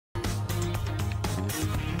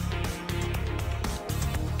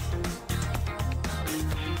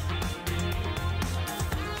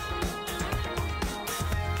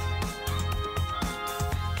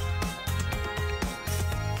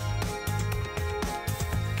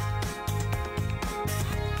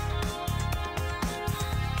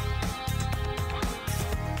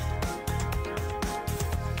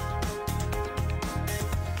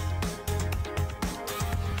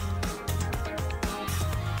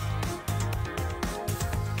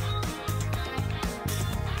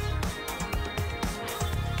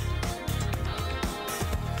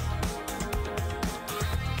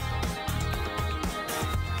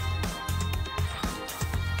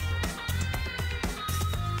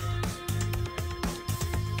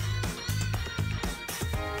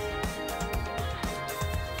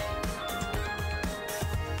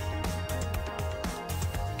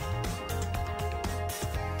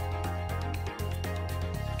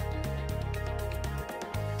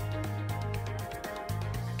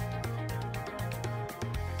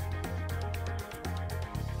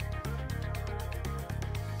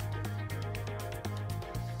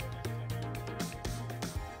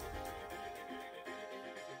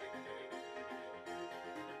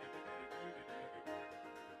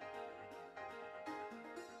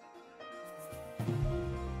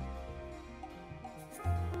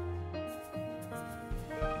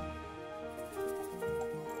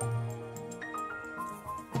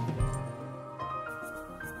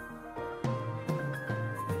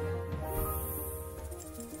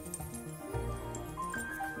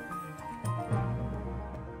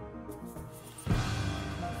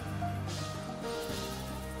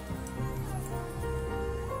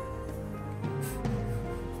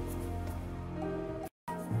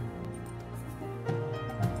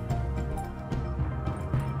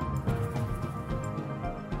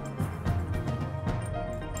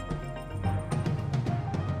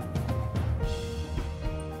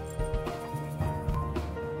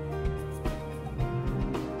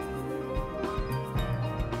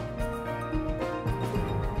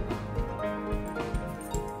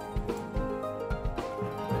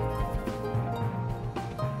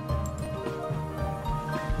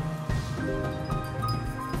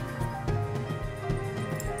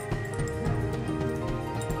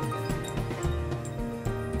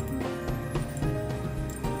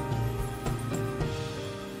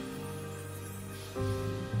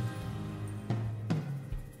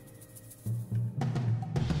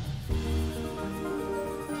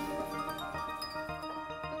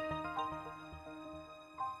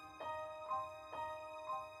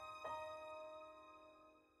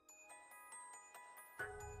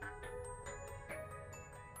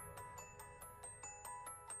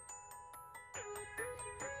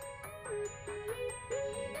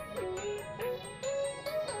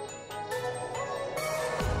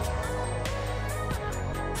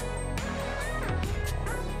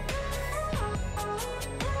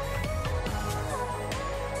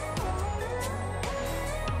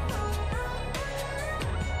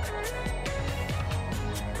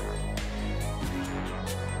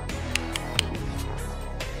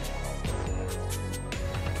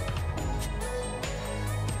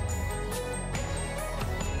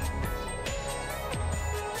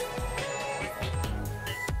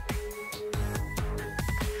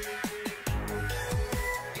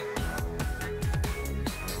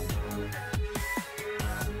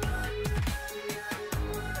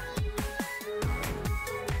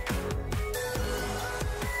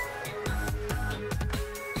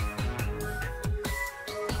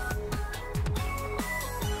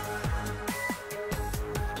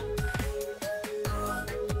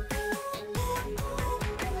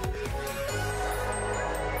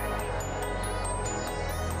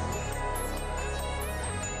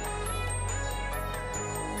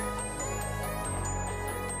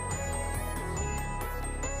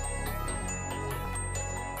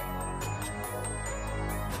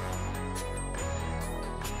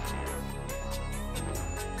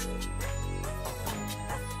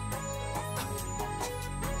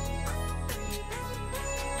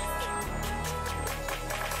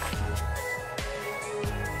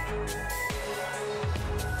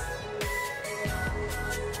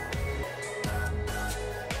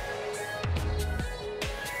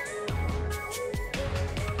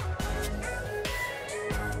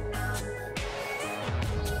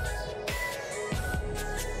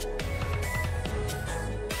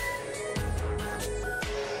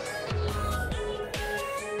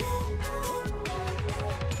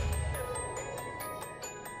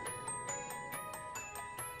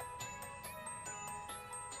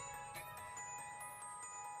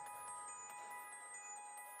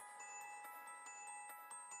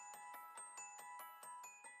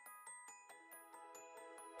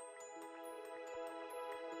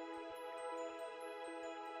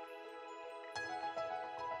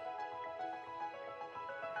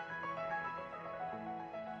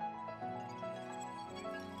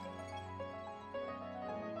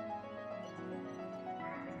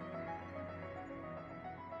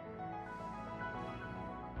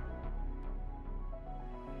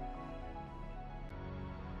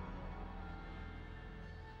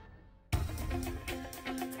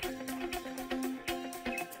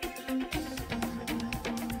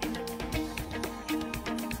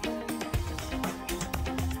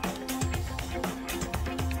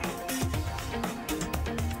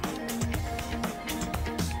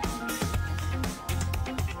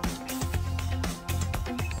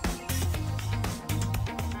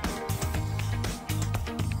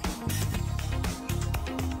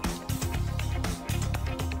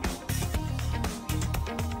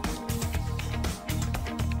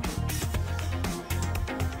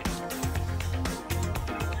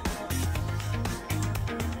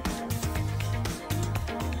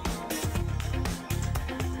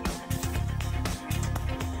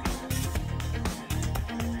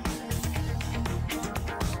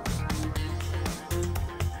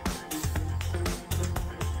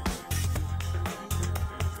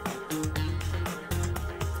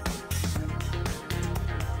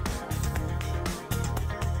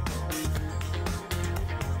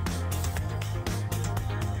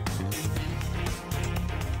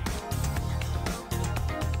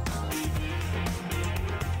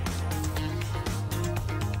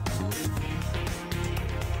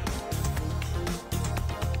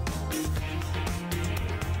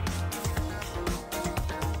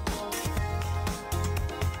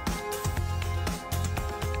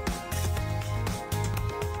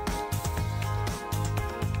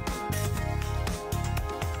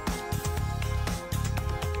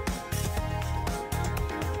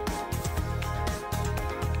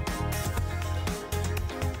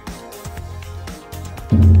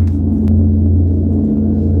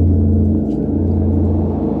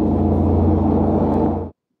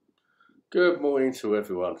Good morning to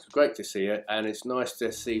everyone. It's great to see you, and it's nice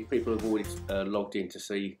to see people have already logged in to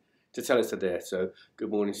tell us they're there. So good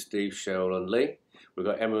morning, Steve, Cheryl, and Lee. We've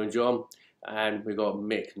got Emma and John, and we've got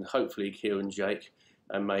Mick, and hopefully Kieran, Jake,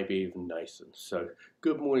 and maybe even Nathan. So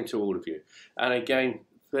good morning to all of you. And again,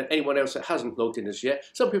 for anyone else that hasn't logged in as yet,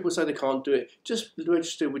 some people say they can't do it. Just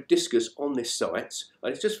register with Discus on this site.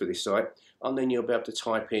 It's just for this site, and then you'll be able to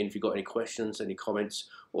type in if you've got any questions, any comments,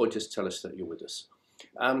 or just tell us that you're with us.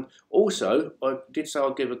 Also, I did say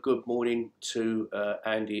I'll give a good morning to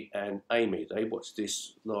Andy and Amy. They watched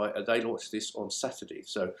this on Saturday.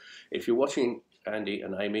 So if you're watching Andy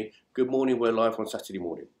and Amy, good morning. We're live on Saturday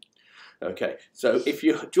morning. Okay, so if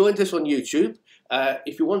you joined us on YouTube,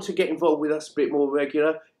 if you want to get involved with us a bit more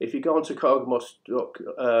regular, if you go onto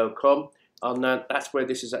cargin.com, and that's where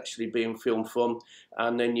this is actually being filmed from,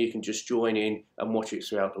 and then you can just join in and watch it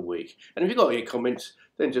throughout the week. And if you've got any comments,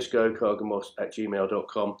 then just go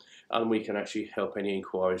carginmoss@gmail.com, and we can actually help any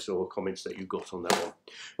inquiries or comments that you've got on that one.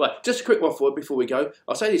 Right, just a quick one for you before we go.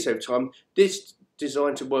 I say this every time. This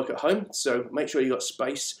designed to work at home, so make sure you've got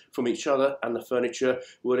space from each other and the furniture.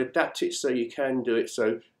 We'll adapt it so you can do it.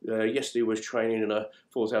 So yesterday was training in a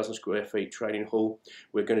 4,000 square feet training hall.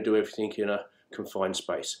 We're going to do everything in a confined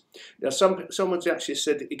space. Now someone's actually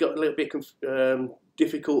said that it got a little bit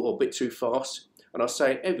difficult or a bit too fast, and I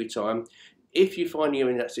say every time, if you find you're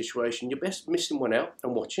in that situation, you're best missing one out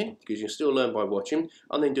and watching, because you still learn by watching,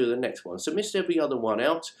 and then do the next one. So miss every other one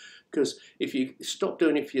out, because if you stop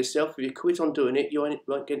doing it for yourself, if you quit on doing it, you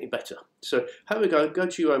won't get any better. So have a go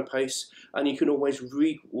to your own pace, and you can always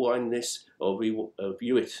rewind this, or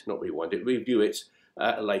review it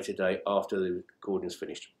at a later date after the recording is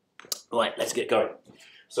finished. Right, let's get going.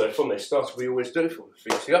 So from there, start as we always do, from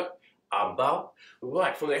the feet up, and bow.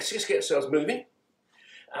 Right, from there, let's just get ourselves moving.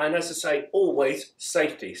 And as I say, always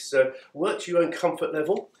safety. So work to your own comfort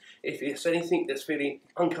level. If there's anything that's feeling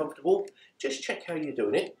uncomfortable, just check how you're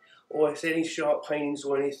doing it. Or if there's any sharp pains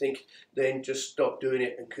or anything, then just stop doing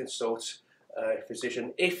it and consult a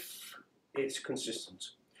physician if it's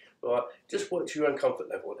consistent. Right, just work to your own comfort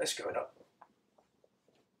level. Let's go up.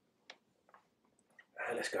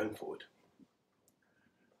 And let's go forward.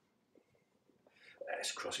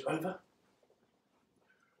 Let's cross it over.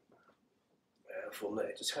 And from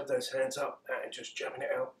there, just have those hands up and just jabbing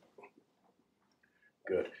it out.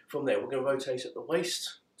 Good. From there, we're going to rotate at the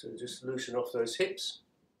waist to just loosen off those hips.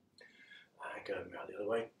 And go around the other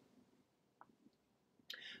way.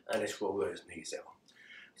 And let's roll those knees out.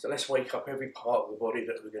 So let's wake up every part of the body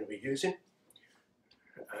that we're going to be using.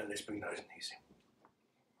 And let's bring those knees in.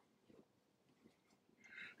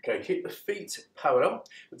 Okay, keep the feet parallel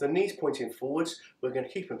with the knees pointing forwards. We're going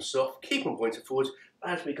to keep them soft, keep them pointing forwards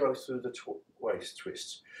as we go through the waist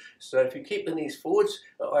twists. So if you keep the knees forwards,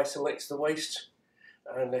 it isolates the waist,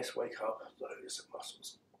 and let's wake up those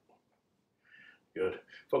muscles. Good.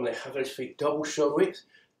 From there, have those feet double shoulder width,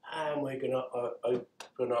 and we're going to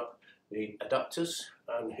open up the adductors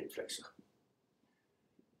and the hip flexor.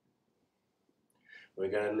 We're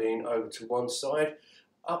going to lean over to one side.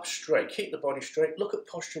 Up straight, keep the body straight, look at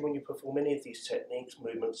posture when you perform any of these techniques,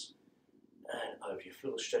 movements, and over. You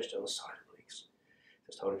feel the stretch down the side of the legs.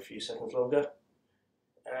 Just hold it a few seconds longer,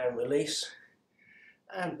 and release,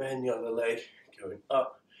 and bend the other leg, going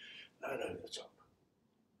up and over the top.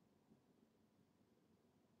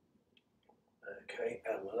 Okay,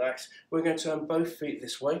 and relax. We're going to turn both feet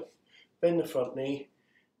this way, bend the front knee,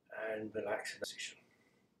 and relax in position.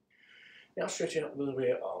 Now stretching up the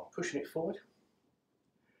rear arm, pushing it forward,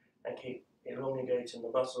 and keep elongating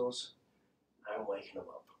the muscles and waking them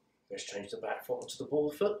up. Let's change the back foot onto the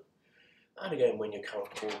ball foot. And again, when you're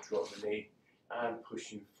comfortable, drop the knee and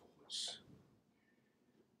push you forwards.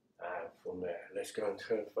 And from there, let's go and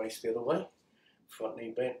turn the face the other way. Front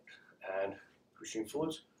knee bent and pushing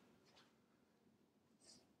forwards.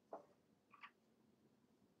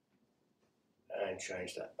 And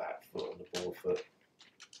change that back foot on the ball foot.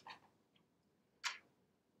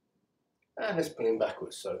 And let's pull in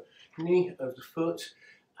backwards. So knee over the foot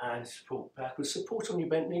and support backwards. Support on your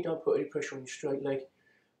bent knee, don't put any pressure on your straight leg,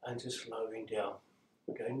 and just lowering down.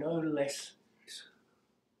 Okay, no less.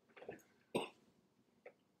 If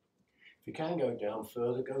you can go down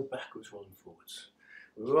further, go backwards rather than forwards.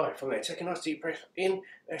 Right, from there, take a nice deep breath in.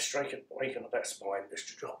 Let's straighten up that spine. Let's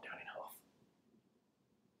drop down in half.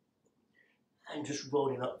 And just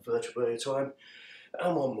rolling up vertebrae at a time.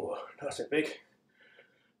 And one more. Nice and big.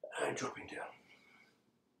 And dropping down.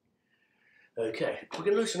 Okay, we're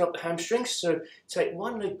going to loosen up the hamstrings, so take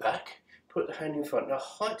one leg back, put the hand in front. Now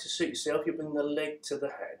height to suit yourself, you bring the leg to the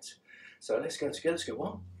hand. So let's go together, let's go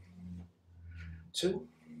 1, 2,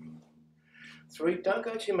 3, don't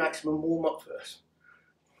go to your maximum, warm up first.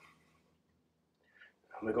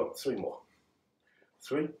 And we've got 3 more.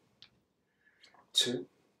 3, 2,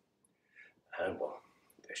 and 1.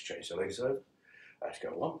 Let's change the legs over. Let's go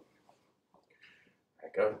 1,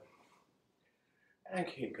 and go, and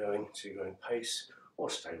keep going to your own pace, or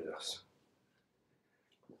stay with us.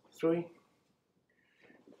 3,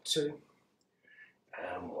 2,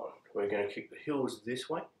 and 1. We're going to keep the heels this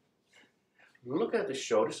way. Look at the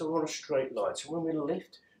shoulders, so we're on a straight line. So when we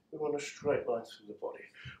lift, we're on a straight line through the body.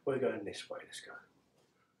 We're going this way, let's go.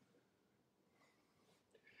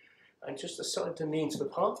 And just slide the knee into the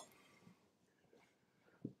palm.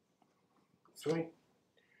 3,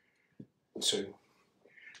 2,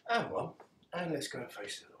 and 1. And let's go and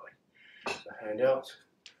face the other way. So hand out,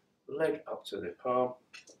 leg up to the palm.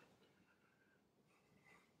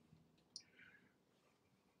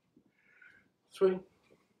 3,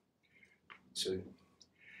 2, and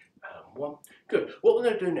 1. Good. What we're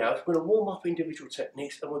going to do now is we're going to warm up individual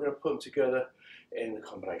techniques and we're going to put them together in the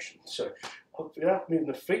combination. So without moving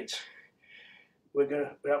the feet, we're going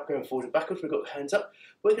to, without going forward and backwards, we've got the hands up.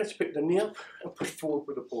 We're going to pick the knee up and push forward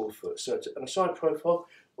with the ball foot. So on a side profile,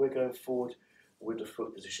 we're going forward with the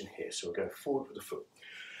foot position here. So we're going forward with the foot.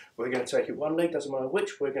 We're going to take it one leg, doesn't matter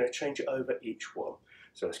which, we're going to change it over each one.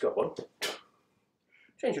 So let's go 1,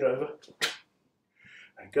 change it over,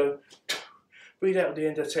 and go. Breathe out at the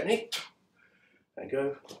end of the technique, and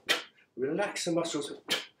go. Relax the muscles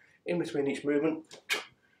in between each movement,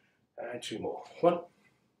 and 2 more. 1,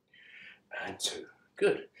 and 2.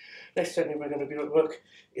 Good. Next technique we're going to be at work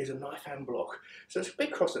is a knife hand block. So it's a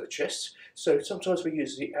big cross at the chest. So sometimes we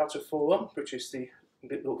use the outer forearm, which is the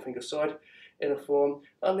little finger side, inner forearm,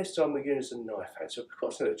 and this time we use the knife hand. So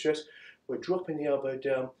cross at the chest, we're dropping the elbow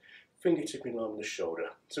down, fingertip in line with the shoulder.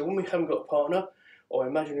 So when we haven't got a partner, our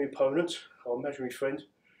imaginary opponent, our imaginary friend,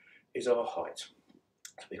 is our height.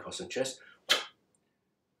 So we cross the chest,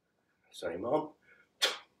 same arm,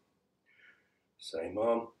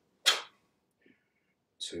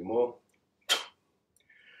 2 more,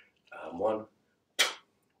 and 1.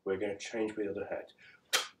 We're going to change with the other hand.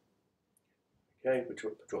 Okay, we're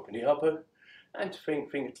dropping the elbow, and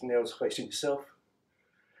fingernails facing yourself,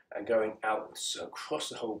 and going outwards, so across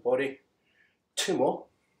the whole body. 2 more,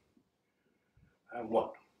 and 1.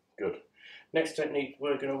 Good. Next technique,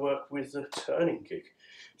 we're going to work with the turning kick.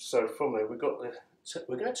 So from there, we're going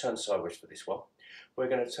to turn sideways for this one. We're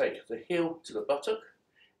going to take the heel to the buttock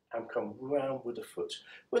and come round with the foot.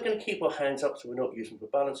 We're going to keep our hands up so we're not using for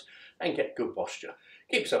balance and get good posture.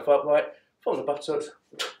 Keep yourself upright from the buttocks,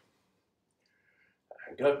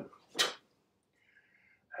 and go,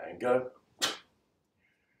 and go,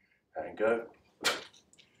 and go.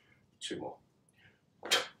 2 more,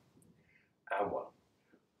 and 1.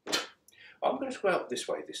 I'm going to go out this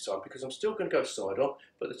way this time because I'm still going to go side on,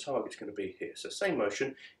 but the target's going to be here. So same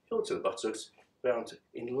motion, heel to the buttocks, round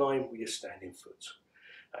in line with your standing foot.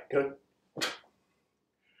 And go,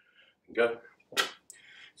 and go.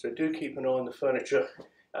 So do keep an eye on the furniture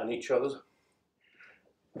and each other's.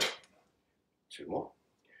 2 more,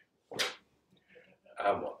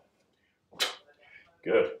 and 1.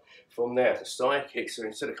 Good. From there, the side kick, so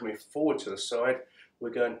instead of coming forward to the side, we're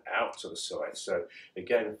going out to the side. So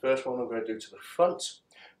again, the first one I'm going to do to the front.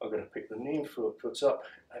 I'm going to pick the knee and foot up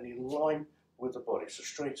and in line with the body. So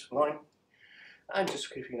straight line, and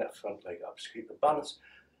just keeping that front leg up. So keep the balance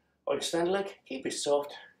on your stand leg, keep it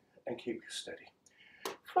soft and keep it steady.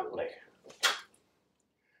 Front leg,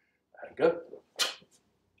 and go,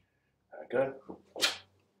 and go,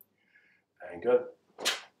 and go.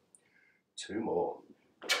 2 more,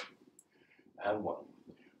 and 1.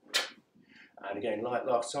 And again, like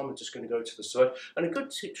last time, I'm just going to go to the side. And a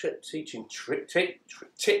good teaching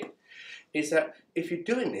tip is that if you're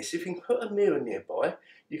doing this, if you can put a mirror nearby,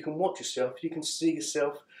 you can watch yourself, you can see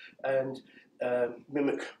yourself and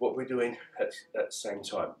mimic what we're doing at the same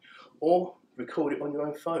time. Or record it on your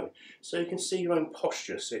own phone. So you can see your own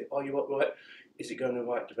posture. See, are you upright? Is it going the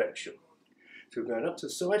right direction? So we're going up to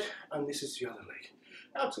the side, and this is the other leg.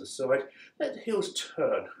 Out to the side, let the heels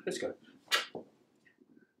turn. Let's go.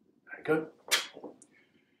 And go.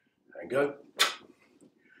 And go.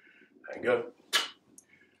 And go.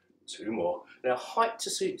 2 more. Now height to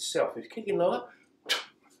suit yourself. If you're kicking lower,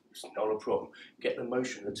 it's not a problem. Get the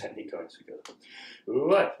motion and the technique going together.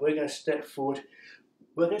 Right, we're going to step forward.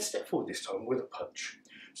 We're going to step forward this time with a punch.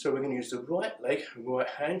 So we're going to use the right leg and right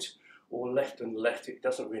hand, or left and left. It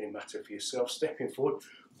doesn't really matter for yourself. Stepping forward.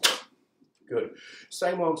 Good.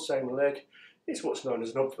 Same arm, same leg. It's what's known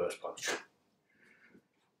as an obverse punch.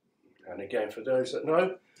 And again, for those that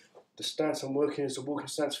know, the stance I'm working is a walking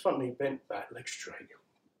stance, front knee bent, back leg straight.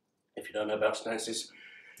 If you don't know about stances,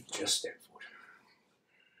 just step forward.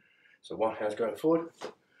 So one hand's going forward,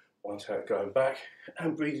 one hand going back,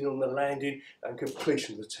 and breathing on the landing and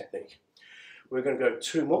completion of the technique. We're going to go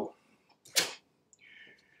 2 more.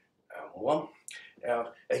 And 1.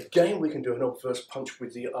 Now, again, we can do an obverse punch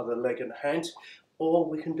with the other leg and hand, or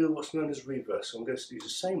we can do what's known as reverse. So I'm going to use the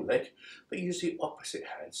same leg, but use the opposite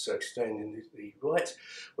hand. So extending the right,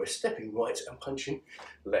 we're stepping right and punching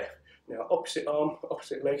left. Now, opposite arm,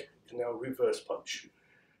 opposite leg, and now reverse punch.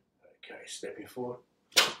 Okay, stepping forward.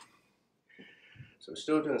 So we're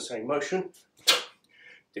still doing the same motion,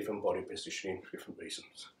 different body positioning, different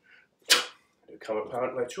reasons. It'll become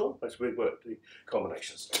apparent later on as we work the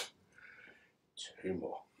combinations. 2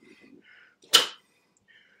 more.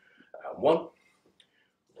 And 1.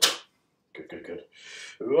 Good, good, good.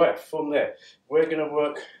 Right, from there, we're going to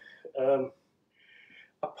work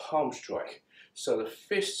a palm strike. So the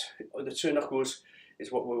fist, or the 2 knuckles,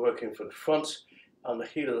 is what we're working for the front, and the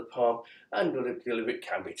heel of the palm, and the delivery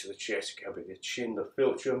can be to the chest, it can be the chin, the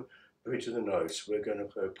philtrum, bridge of the nose. We're going to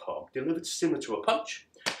go palm. Delivered similar to a punch.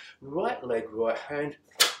 Right leg, right hand,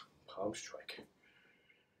 palm strike.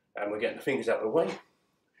 And we're getting the fingers out of the way.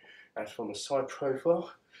 And from the side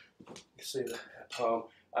profile, you see the palm,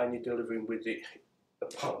 and you're delivering with the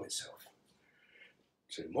palm itself.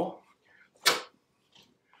 2 more.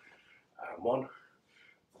 And 1.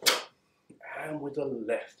 And with the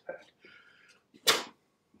left hand.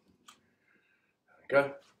 And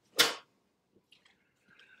go.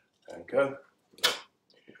 And go.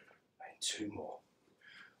 And 2 more.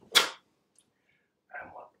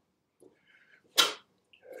 And 1.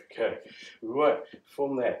 Okay, right,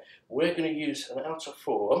 from there, we're going to use an outer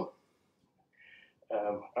forearm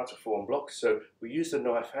block. So we use the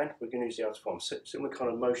knife hand, we're going to use the outer forearm, similar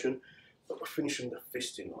kind of motion, but we're finishing the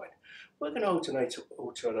fist in line. We're going to alternate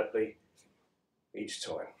alternately each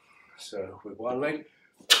time. So with one leg,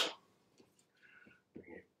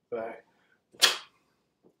 bring it back,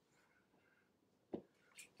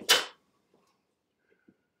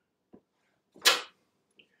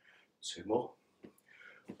 2 more,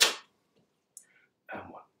 and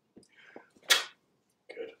 1.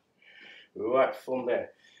 Good. Right, from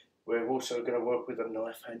there, we're also going to work with a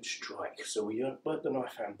knife hand strike. So we work the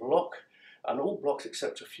knife hand block, and all blocks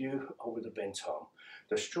except a few are with a bent arm.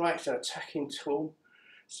 The strike's an attacking tool,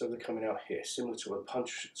 so they're coming out here, similar to a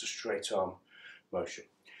punch. It's a straight arm motion.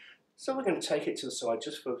 So we're going to take it to the side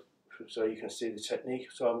just so you can see the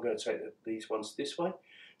technique. So I'm going to take these ones this way.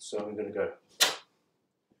 So I'm going to go.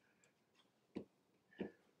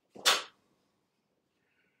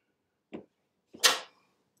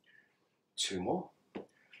 Two more.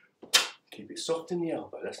 Keep it soft in the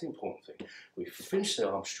elbow, that's the important thing. We finish the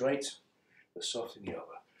arm straight, but soft in the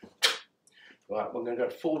elbow. Right, we're going to go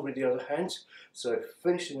forward with the other hand. So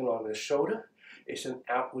finishing in line with the shoulder, it's an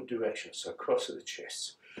outward direction, so across at the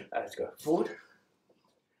chest. Let's go forward.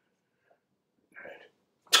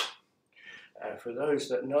 And for those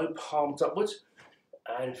that know, palms upwards,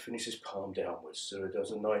 and finishes palm downwards. So it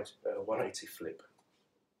does a nice 180 flip.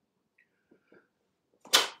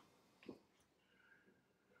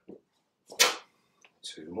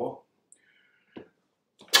 Two more.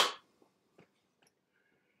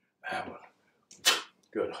 And 1.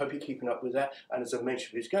 Good, I hope you're keeping up with that. And as I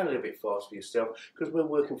mentioned, it's going a little bit fast for yourself because we're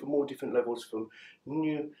working for more different levels from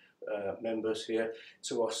new members here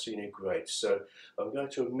to our senior grades. So I'm going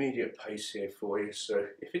to immediate pace here for you. So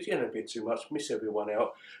if it's going to be too much, miss everyone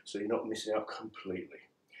out so you're not missing out completely.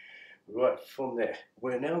 Right, from there,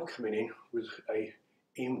 we're now coming in with a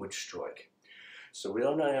inward strike. So we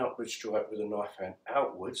are now outward strike with a knife hand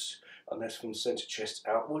outwards, and that's from the centre chest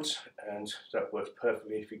outwards, and that works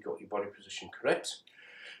perfectly if you've got your body position correct.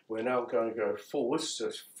 We're now going to go forwards, so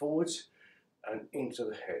it's forwards and into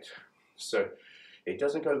the head. So it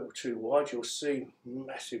doesn't go too wide, you'll see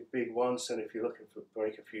massive big ones, and if you're looking to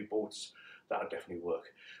break a few boards, that'll definitely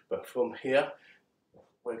work. But from here,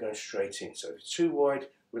 we're going straight in. So if it's too wide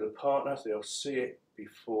with a partner, they'll see it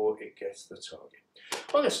before it gets the target. I'm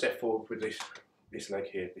going to step forward with this leg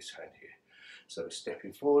here, this hand here. So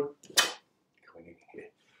stepping forward, coming in here,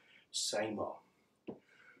 same arm.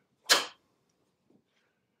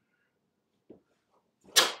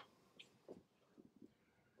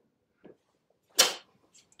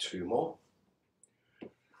 Two more,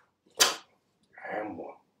 and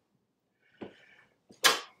 1.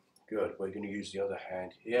 Good, we're going to use the other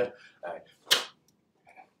hand here, and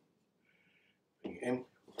bring it in,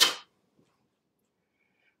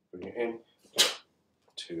 bring it in,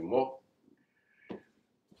 2 more,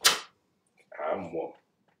 and 1.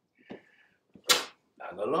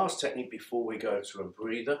 And the last technique before we go to a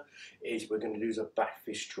breather is we're going to do a back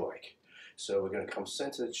fist strike. So we're going to come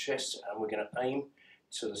center of the chest and we're going to aim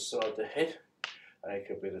to the side of the head. And it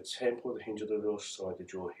could be the temple, the hinge of the little side of the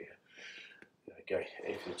jaw here. Okay,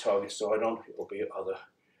 if the target side on, it will be other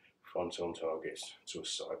front on targets to a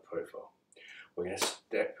side profile. We're going to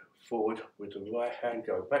step forward with the right hand,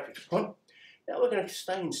 go back to front. Now we're going to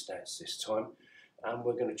stay in stance this time, and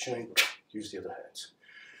we're going to use the other hand.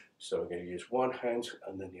 So we're going to use one hand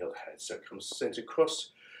and then the other hand. So it comes center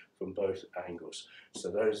cross from both angles.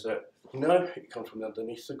 So those that know, it comes from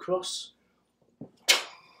underneath the cross.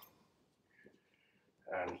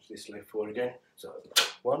 And this leg forward again. So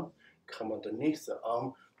one, come underneath the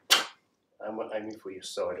arm, and we're aiming for your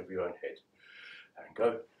side of your own head. And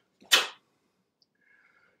go.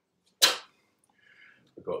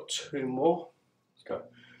 We've got two more. Let's go.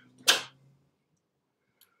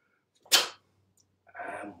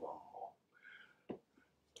 And one more.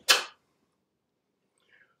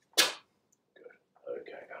 Good.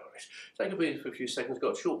 Okay, Alex. Take a breather for a few seconds.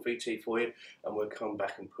 Got a short VT for you, and we'll come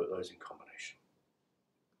back and put those in combination.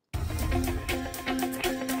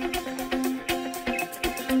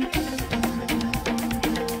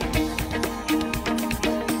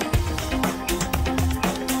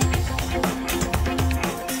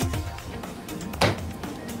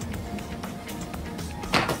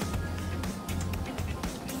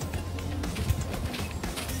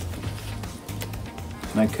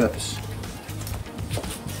 No cuts.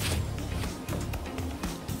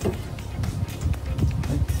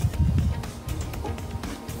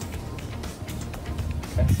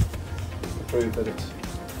 Okay. Prove that it's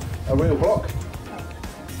a real block.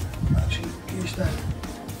 Actually, use that.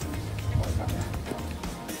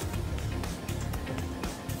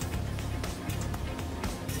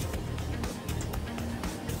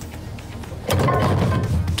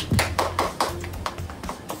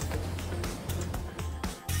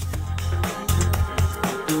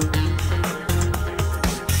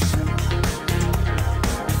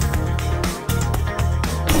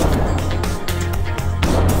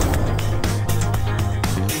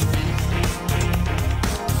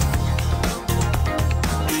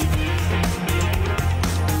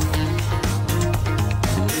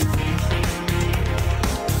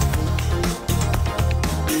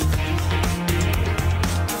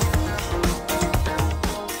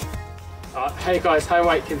 Hey guys, Harry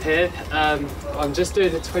Waitkin here. I'm just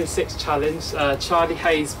doing the 26 challenge. Charlie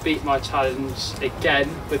Hayes beat my challenge again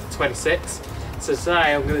with the 26. So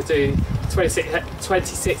today I'm going to do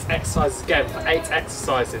 26 exercises again for 8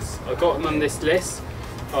 exercises. I've got them on this list.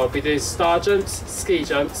 I'll be doing star jumps, ski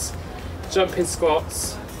jumps, jumping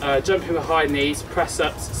squats, jumping with high knees, press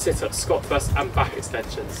ups, sit ups, squat thrusts and back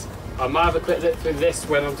extensions. I might have a quick look through this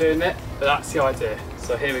when I'm doing it, but that's the idea.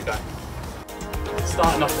 So here we go.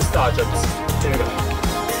 Starting off with star jumps. Here we go.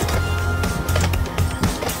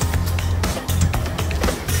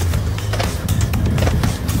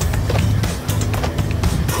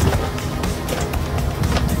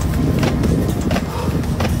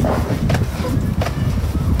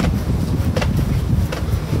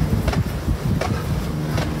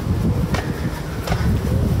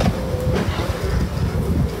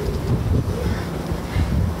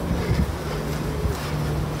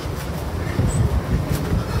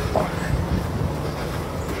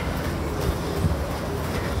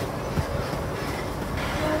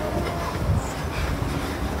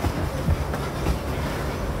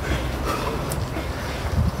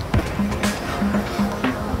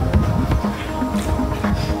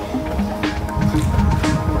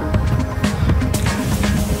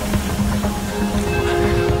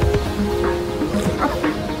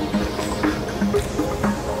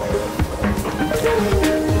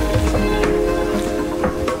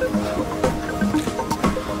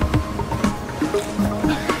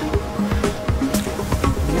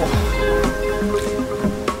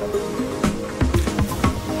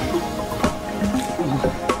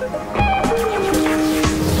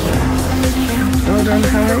 Well done,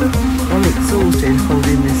 Harry. I'm exhausted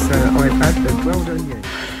holding this iPad, but well done you.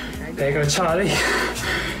 Okay. There you go, Charlie.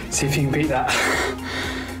 See if you can beat that.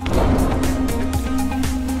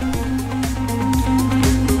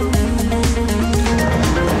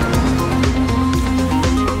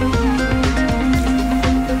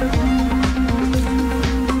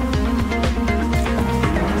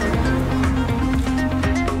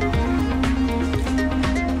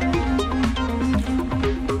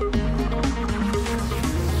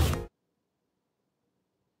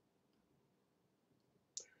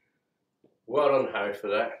 Well done, Harry, for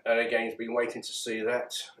that. And again, he's been waiting to see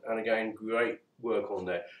that. And again, great work on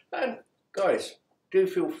there. And guys, do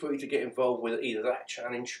feel free to get involved with either that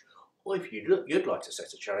challenge, or if you'd like to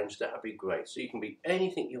set a challenge, that would be great. So you can be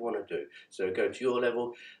anything you want to do. So go to your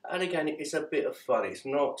level, and again, it's a bit of fun. It's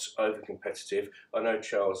not over competitive. I know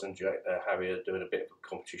Charles and Harry are doing a bit of a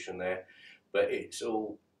competition there, but it's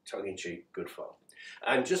all tongue-in-cheek, good fun.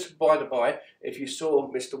 And just by the by, if you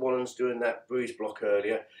saw Mr. Wallens doing that bruise block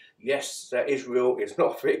earlier, yes, that is real. It's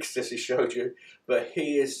not fixed, as he showed you, but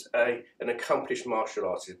he is an accomplished martial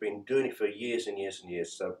artist. He's been doing it for years and years and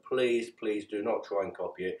years. So please, please do not try and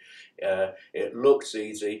copy it. It looks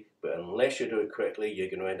easy, but unless you do it correctly, you're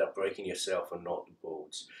going to end up breaking yourself and not the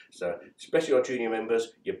boards. So especially our junior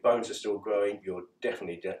members, your bones are still growing. You'll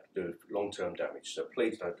definitely do long-term damage. So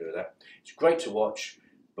please don't do that. It's great to watch,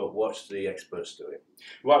 but watch the experts do it.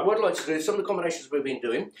 Right, what I'd like to do is some of the combinations we've been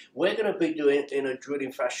doing, we're going to be doing in a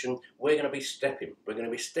drilling fashion. We're going to be stepping. We're going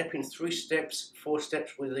to be stepping 3 steps, 4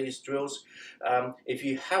 steps with these drills. If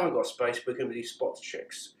you haven't got space, we're going to do spot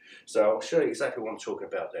checks. So I'll show you exactly what I'm talking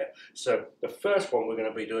about there. So the first one we're going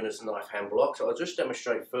to be doing is knife hand block. So I'll just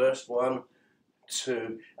demonstrate first, 1,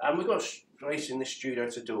 2, and we've got space in the studio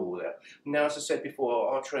to do all that. Now, as I said before,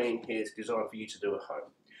 our training here is designed for you to do at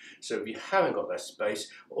home. So if you haven't got that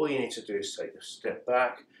space, all you need to do is take a step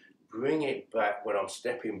back, bring it back when I'm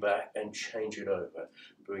stepping back, and change it over.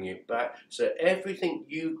 Bring it back. So everything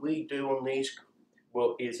we do on these,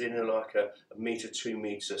 well, is in like a metre, 2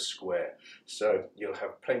 metres square. So you'll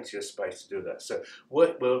have plenty of space to do that. So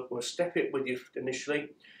we'll step it with you initially,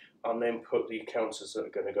 and then put the counters that are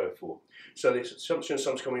going to go for. So the assumption is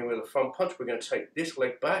someone's coming in with a front punch. We're going to take this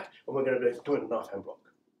leg back, and we're going to be doing a knife hand block.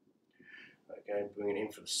 Okay, bringing it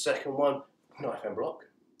in for the second one, knife hand block.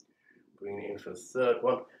 Bringing it in for the third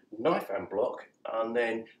one, knife hand block, and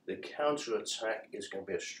then the counter attack is going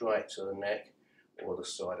to be a strike to the neck or the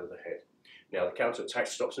side of the head. Now the counter attack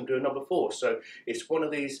stops them doing number 4, so it's one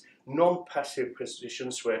of these non-passive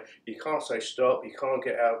positions where you can't say stop, you can't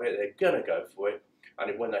get out of it, they're going to go for it,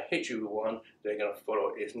 and when they hit you with one, they're going to follow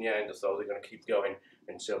it. It's Neanderthal, they're going to keep going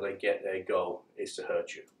until they get their goal, is to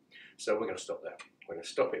hurt you. So we're going to stop that. We're going to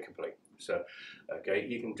stop it completely. So, okay,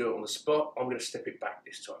 you can do it on the spot. I'm going to step it back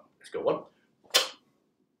this time. Let's go 1. Let's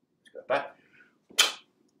go back.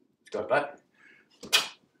 Let's go back.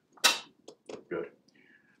 Good.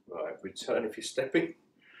 Right, return if you're stepping.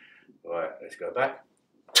 Right, let's go back.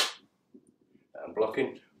 And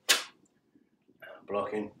blocking. And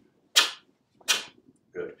blocking.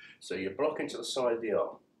 Good. So you're blocking to the side of the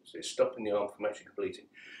arm. So you're stopping the arm from actually completing.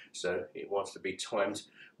 So it wants to be timed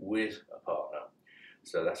with a partner.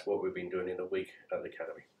 So that's what we've been doing in a week at the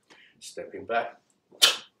academy. Stepping back,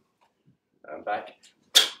 and back,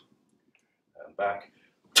 and back,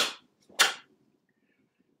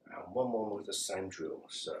 and one more with the same drill.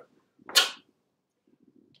 So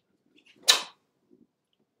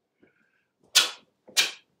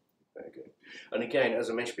very good. And again, as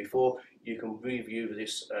I mentioned before, you can review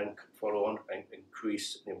this and follow on and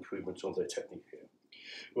increase the improvements on their technique here.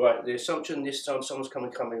 Right, the assumption this time someone's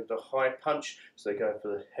coming with a high punch, so they go for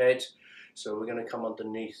the head. So we're going to come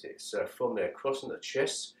underneath it. So from there, crossing the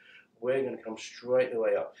chest, we're going to come straight the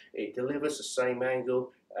way up. It delivers the same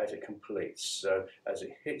angle as it completes. So as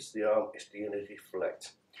it hits the arm, it's going to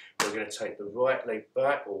deflect. We're going to take the right leg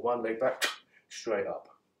back, or one leg back, straight up.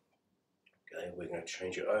 Okay, we're going to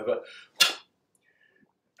change it over,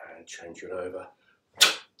 and change it over.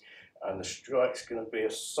 And the strike's going to be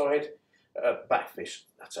a side back fist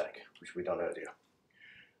attack, which we done earlier.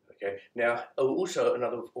 Okay, now also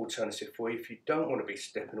another alternative for you, if you don't want to be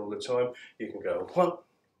stepping all the time, you can go 1,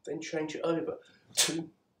 then change it over, 2,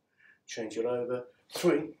 change it over,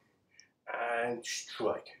 3, and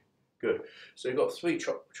strike. Good. So you've got 3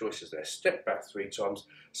 choices there. Step back 3 times,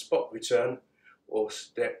 spot return, or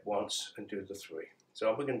step once and do the 3. So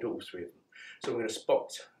we're going to do all 3 of them. So we're going to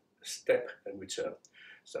spot, step, and return.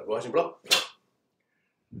 So rising block.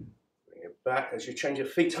 Back. As you change your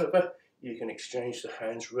feet over, you can exchange the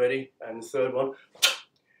hands ready, and the third one,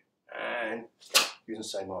 and using the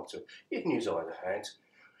same arm tool. You can use either hand,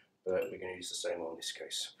 but we're going to use the same arm in this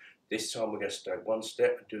case. This time we're going to stay 1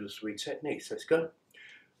 step and do the 3 techniques. Let's go.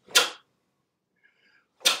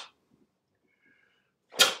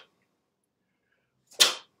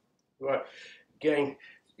 Right, again,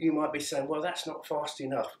 you might be saying, well, that's not fast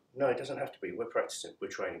enough. No, it doesn't have to be. We're practicing, we're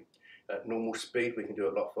training. At normal speed, we can do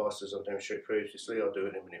it a lot faster, as I've demonstrated previously. I'll do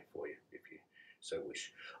it in a minute for you, if you so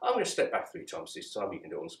wish. I'm going to step back 3 times this time. You can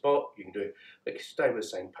do it on the spot, you can do it, but stay with the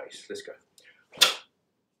same pace. Let's go.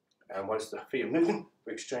 And once the feet are moving,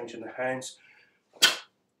 we're exchanging the hands.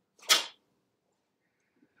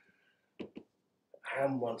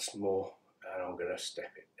 And once more, and I'm going to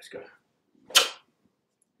step it. Let's go.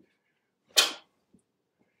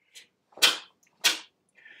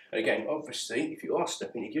 And again, obviously, if you are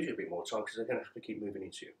stepping, it gives you a bit more time because they're going to have to keep moving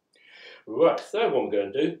into you. Right, third one we're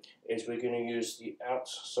going to do is we're going to use the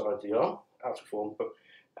outside of the arm, outer form,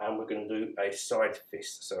 and we're going to do a side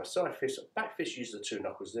fist. So a side fist, a back fist uses the 2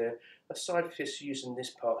 knuckles there, a side fist using this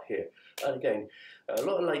part here. And again, a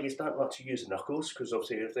lot of ladies don't like to use the knuckles because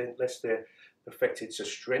obviously unless they're perfected to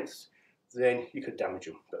strength, then you could damage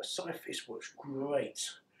them. But a side fist works great.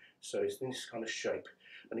 So it's in this kind of shape.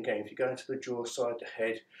 And again, if you go into the jaw, side the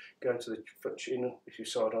head, go into the front chin, if you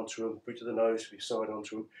side onto them, bridge of the nose, if you side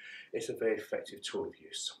onto them, it's a very effective tool of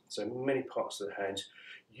use. So many parts of the hand,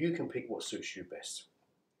 you can pick what suits you best.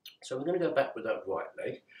 So we're going to go back with that right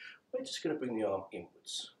leg. We're just going to bring the arm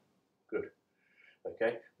inwards. Good.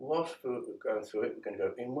 Okay, whilst we're going through it, we're going to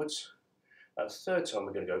go inwards. And the third time,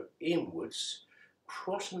 we're going to go inwards,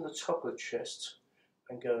 crossing the top of the chest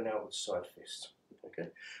and going out with side fist. Okay,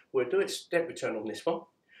 we'll do it step return on this one.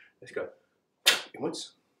 Let's go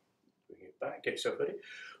inwards, bring it back, get yourself ready,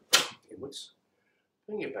 inwards,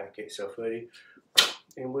 bring it back, get yourself ready,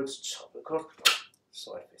 inwards, top of the cross,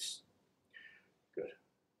 side fist. Good.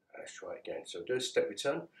 Let's try it again. So do a step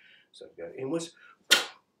return. So we go inwards,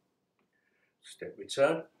 step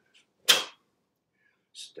return,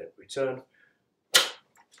 step return.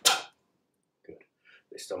 Good.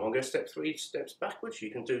 This time I'm going to step 3 steps backwards.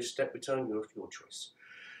 You can do step return, your choice.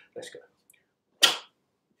 Let's go.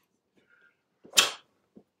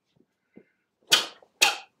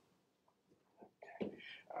 Okay.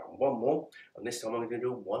 And one more. And this time I'm going to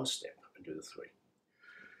do 1 step and do the 3.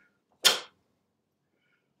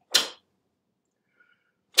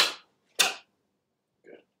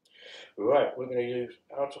 Right, we're going to use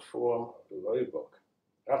outer form low block.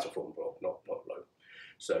 Outer form block, not low.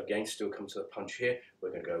 So again, still come to the punch here.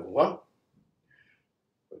 We're going to go 1.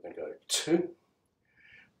 We're going to go 2.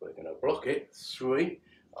 We're going to block it. 3.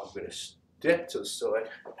 I'm going to step to the side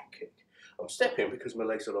and kick. I'm stepping because my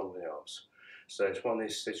legs are longer than the arms. So it's one of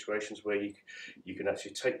these situations where you can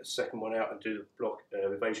actually take the second one out and do the block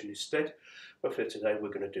evasion instead. But for today,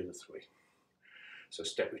 we're going to do the 3. So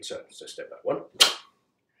step return. So step back 1.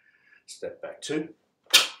 Step back 2,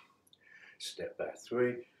 step back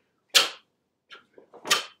 3.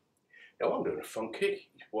 Now I'm doing a front kick.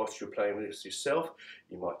 Whilst you're playing with this yourself,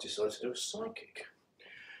 you might decide to do a side kick.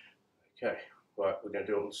 Okay, right, we're going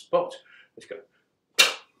to do it on the spot. Let's go.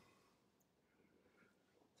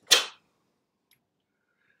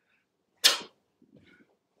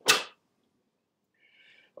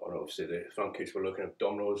 And obviously the front kicks, we're looking at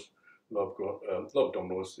abdominals, low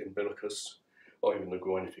abdominals, the umbilicus, or even the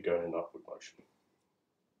groin if you're going in upward motion.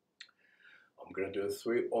 I'm going to do a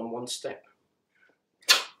 3 on 1 step.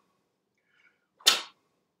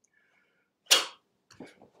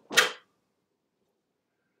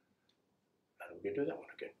 And we're going to do that one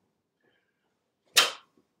again.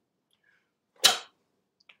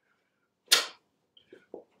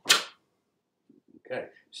 Okay,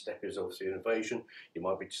 step is obviously an evasion. You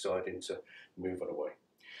might be deciding to move on away.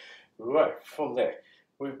 Right, from there,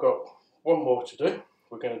 we've got 1 more to do.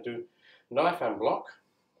 We're going to do knife and block,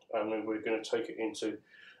 and then we're going to take it into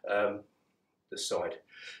the side.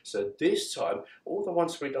 So this time, all the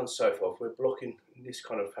ones we've done so far, we're blocking in this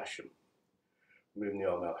kind of fashion, moving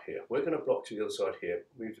the arm out here. We're going to block to the other side here,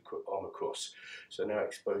 move the arm across. So now it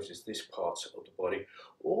exposes this part of the body,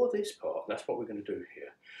 or this part, and that's what we're going to do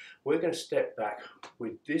here. We're going to step back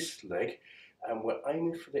with this leg, and we're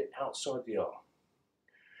aiming for the outside of the arm.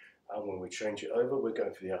 And when we change it over, we're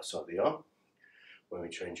going for the outside of the arm. When we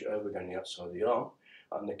change it over, we're going the outside of the arm.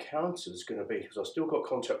 And the counter is going to be, because I've still got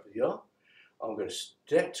contact with the arm, I'm going to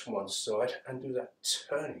step to one side and do that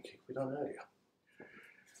turning kick we done earlier.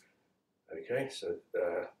 Okay, so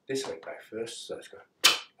this leg back first. So let's go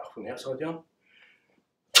up on the outside of the arm.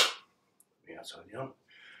 The outside of the arm.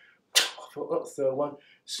 I've got the third one.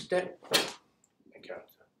 Step and counter.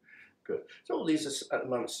 Good. So all these are at the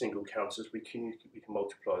moment single counters. We can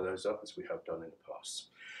multiply those up as we have done in the past.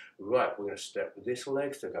 Right, we're going to step with this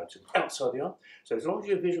leg, so going to the outside of the arm. So as long as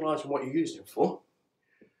you're visualising what you're using it for,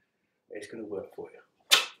 it's going to work for you.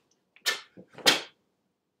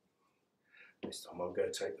 This time I'm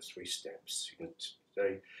going to take the 3 steps. You can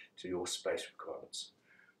stay to your space requirements.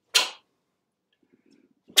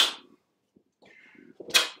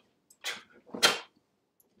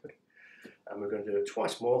 And we're going to do it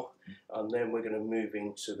twice more, and then we're going to move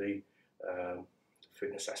into the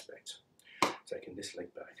fitness aspect. Taking this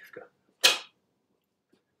leg back. Go.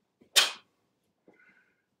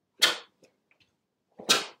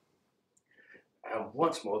 And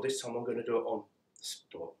once more, this time I'm going to do it on the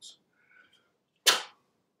squats.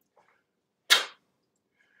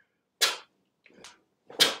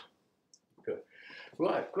 Good.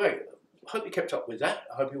 Right, great. Hope you kept up with that.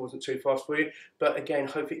 I hope it wasn't too fast for you. But again,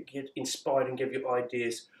 hope it get inspired and give you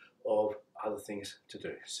ideas of other things to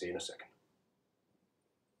do. See you in a second.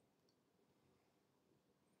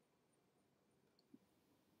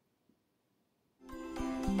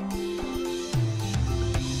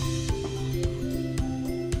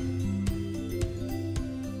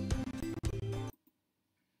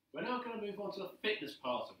 We're now going to move on to the fitness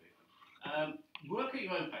part of it. Work at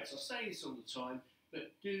your own pace. I say this all the time,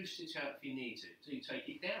 but do sit out if you need to. Do take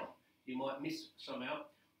it down. You might miss some out,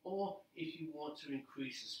 or if you want to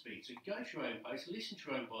increase the speed. So go at your own pace, listen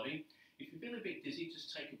to your own body. If you feel a bit dizzy,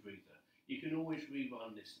 just take a breather. You can always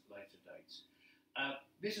rerun this at later dates.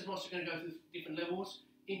 This is what's going to go through different levels: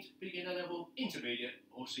 beginner level, intermediate,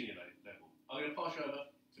 or senior level. I'm going to pass you over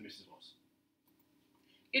to Mrs. Moss.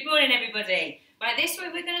 Good morning, everybody. Right, this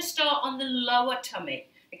week we're going to start on the lower tummy.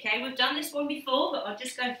 Okay, we've done this one before, but I'll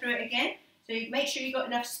just go through it again. So make sure you've got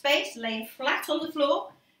enough space, laying flat on the floor,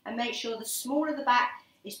 and make sure the small of the back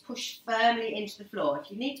is pushed firmly into the floor. If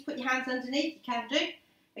you need to put your hands underneath, you can do.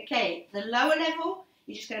 Okay, the lower level,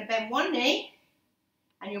 you're just going to bend one knee,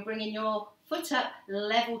 and you're bringing your foot up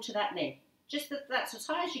level to that knee. Just that's as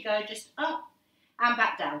high as you go, just up and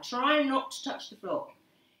back down. Try not to touch the floor.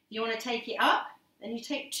 If you want to take it up, then you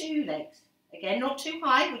take two legs. Again, not too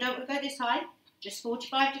high, we don't want to go this high, just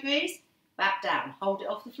 45 degrees, back down. Hold it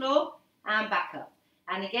off the floor and back up.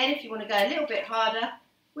 And again, if you want to go a little bit harder,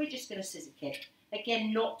 we're just going to scissor kick.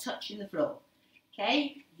 Again, not touching the floor.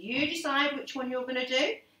 Okay, you decide which one you're going to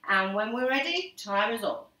do, and when we're ready, time is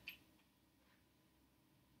on.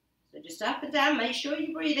 So just up and down, make sure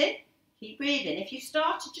you breathe in, keep breathing. If you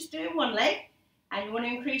start to just doing one leg and you want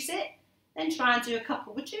to increase it, then try and do a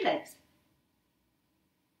couple with two legs.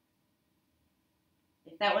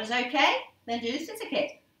 If that one's okay, then do the scissor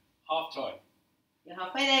kick. Half time. You're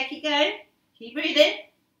halfway there, keep going, keep breathing.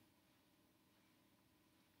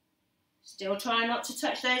 Still try not to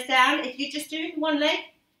touch those down. If you're just doing one leg,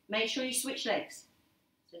 make sure you switch legs.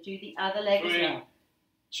 So do the other leg as well.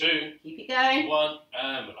 2, keep it going. 1,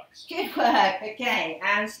 and relax. Good work. Okay,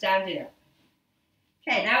 and standing up.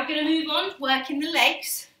 Okay, now we're going to move on, working the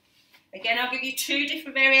legs. Again, I'll give you two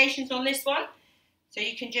different variations on this one. So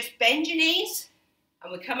you can just bend your knees,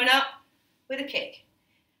 and we're coming up with a kick.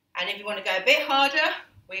 And if you want to go a bit harder,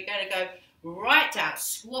 we're going to go right down.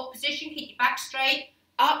 Squat position, keep your back straight,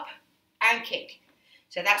 up, and kick.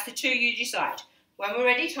 So that's the two you decide. When we're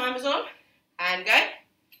ready, time is on, and go.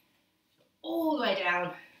 All the way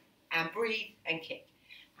down, and breathe, and kick.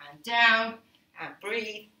 And down, and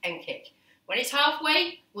breathe, and kick. When it's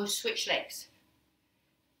halfway, we'll switch legs.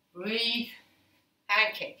 Breathe,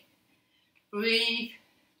 and kick. Breathe,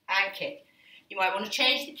 and kick. You might want to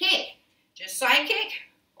change the kick. Just side kick,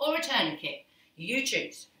 or returning kick. You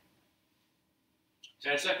choose.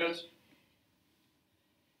 10 seconds.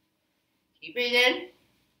 Keep breathing.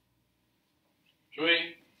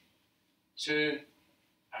 3, 2,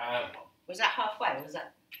 and 1. Was that halfway? Or was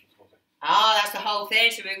that? Oh, that's the whole thing.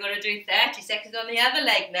 So we're going to do 30 seconds on the other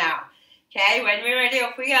leg now. Okay, when we're ready,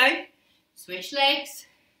 off we go. Switch legs.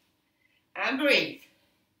 And breathe.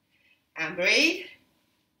 And breathe.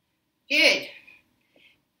 Good.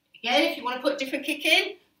 Again, if you want to put a different kick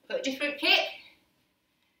in, put a different kick.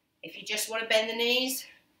 If you just want to bend the knees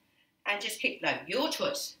and just kick low, your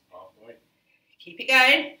choice. Halfway. Keep it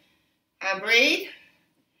going. And breathe.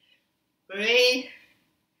 Breathe.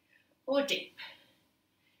 Or deep.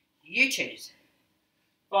 You choose.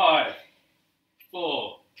 5,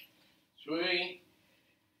 4, 3,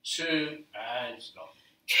 2, and stop.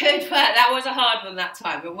 Good work. That was a hard one that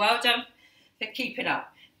time, but well done for keeping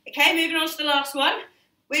up. Okay, moving on to the last one.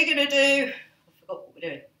 We're going to do, I forgot what we're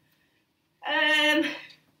doing.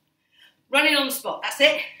 Running on the spot. That's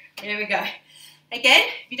it. Here we go. Again,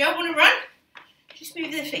 if you don't want to run, just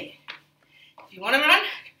move the feet. If you want to run,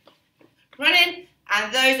 run in. And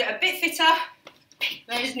those that are a bit fitter, pick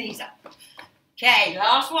those knees up. Okay,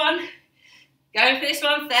 last one. Going for this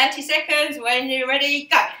one, 30 seconds. When you're ready,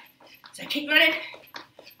 go. So keep running.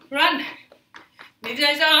 Run. Move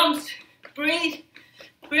those arms. Breathe.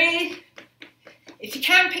 Breathe. If you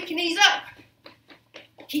can, pick your knees up.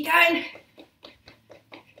 Keep going.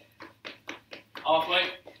 Halfway.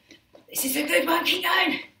 This is a good one. Keep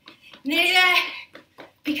going. Nearly there.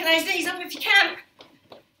 Picking those knees up if you can.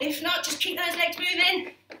 If not, just keep those legs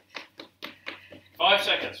moving. 5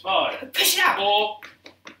 seconds. 5. Push it out. 4,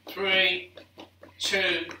 3, 2,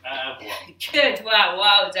 and 1. Good. Wow.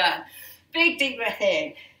 Well done. Big deep breath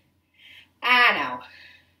in. And out.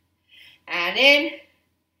 And in.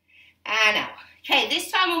 And out. Okay,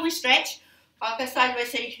 this time when we stretch, I'll go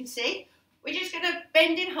sideways so you can see. We're just going to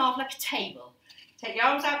bend in half like a table. Take your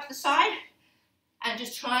arms out to the side and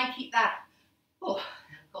just try and keep that. Oh,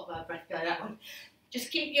 I've got my breath going, that one.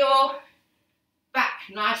 Just keep your back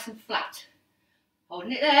nice and flat.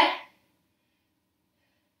 Holding it there.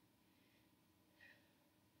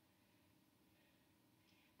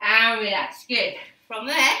 And relax, good. From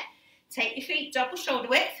there, take your feet double shoulder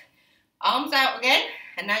width, arms out again,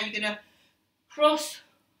 and now you're gonna cross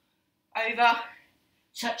over,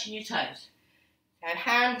 touching your toes. So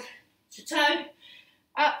hand to toe,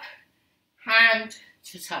 up, hand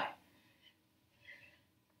to toe.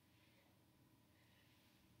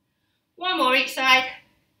 One more each side.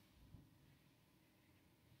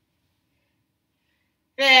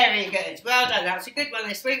 Very good, well done. That's a good one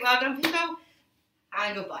this week. Well done, people.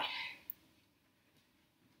 And goodbye.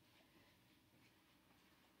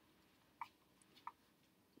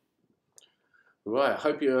 Right, I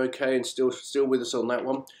hope you're okay and still with us on that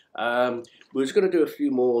one. We're just going to do a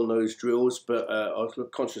few more on those drills, but I was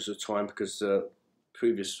conscious of time because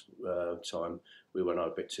previous time we went out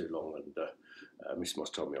a bit too long and Miss Moss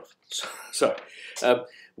told me off. So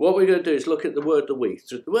what we're going to do is look at the word of the week.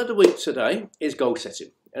 So the word of the week today is goal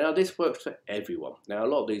setting. Now this works for everyone. Now a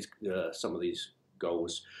lot of these, some of these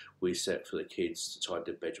goals we set for the kids to tidy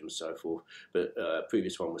their bedroom and so forth, but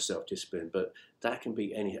previous one was self-discipline, but that can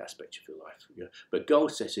be any aspect of your life. Yeah? But goal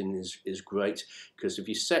setting is great because if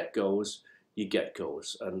you set goals, you get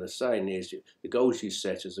goals. And the saying is, the goals you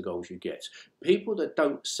set is the goals you get. People that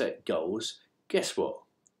don't set goals, guess what?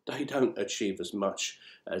 They don't achieve as much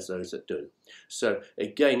as those that do. So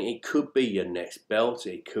again, it could be your next belt,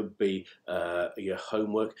 it could be your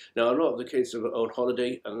homework. Now a lot of the kids are on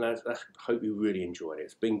holiday, and I hope you really enjoyed it.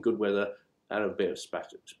 It's been good weather and a bit of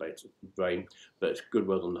space rain, but it's good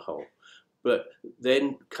weather on the whole. But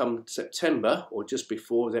then come September or just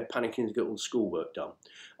before, they're panicking to get all the schoolwork done.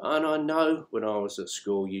 And I know when I was at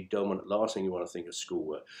school, you don't want, the last thing you want to think of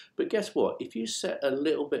schoolwork. But guess what? If you set a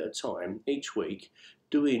little bit of time each week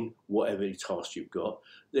doing whatever task you've got,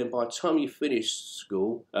 then by the time you finish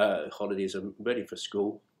school, holidays are ready for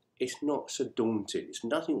school, it's not so daunting. It's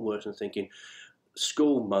nothing worse than thinking,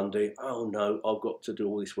 school Monday, oh no, I've got to do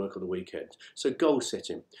all this work on the weekend. So goal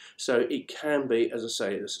setting. So it can be, as I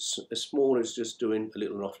say, as small as just doing a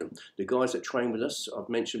little and often. The guys that train with us, I've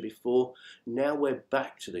mentioned before, now we're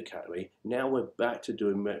back to the academy. Now we're back to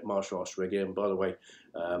doing martial arts regularly. And by the way,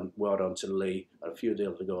 well done to Lee and a few of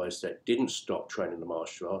the other guys that didn't stop training the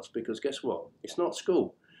martial arts, because guess what? It's not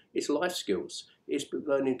school. It's life skills. It's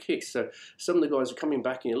learning kicks. So some of the guys are coming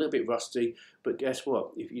back and you're a little bit rusty, but guess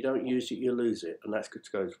what? If you don't use it, you lose it. And that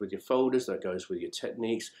goes with your folders, that goes with your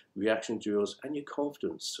techniques, reaction drills, and your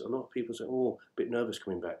confidence. A lot of people say, oh, a bit nervous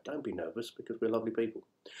coming back. Don't be nervous, because we're lovely people.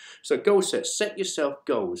 So goal set yourself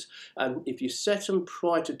goals. And if you set them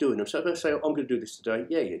prior to doing them, so if I say, I'm going to do this today,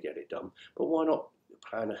 yeah, you get it done. But why not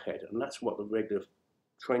plan ahead? And that's what the regular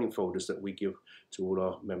training folders that we give to all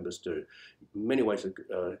our members do. Many ways of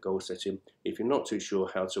goal setting. If you're not too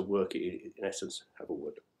sure how to work it, in essence, have a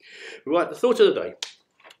word. Right, the thought of the day.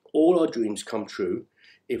 All our dreams come true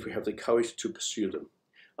if we have the courage to pursue them.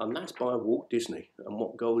 And that's by Walt Disney. And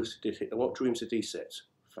what goals did he, what dreams did he set?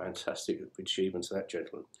 Fantastic achievements, that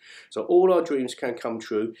gentleman. So all our dreams can come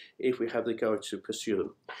true if we have the courage to pursue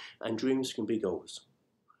them. And dreams can be goals.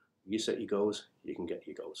 You set your goals, you can get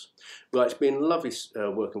your goals. Well, it's been lovely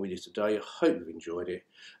working with you today. I hope you've enjoyed it,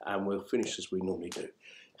 and we'll finish as we normally do.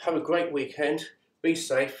 Have a great weekend, be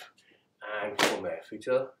safe, and come there for each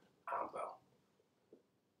other, and well.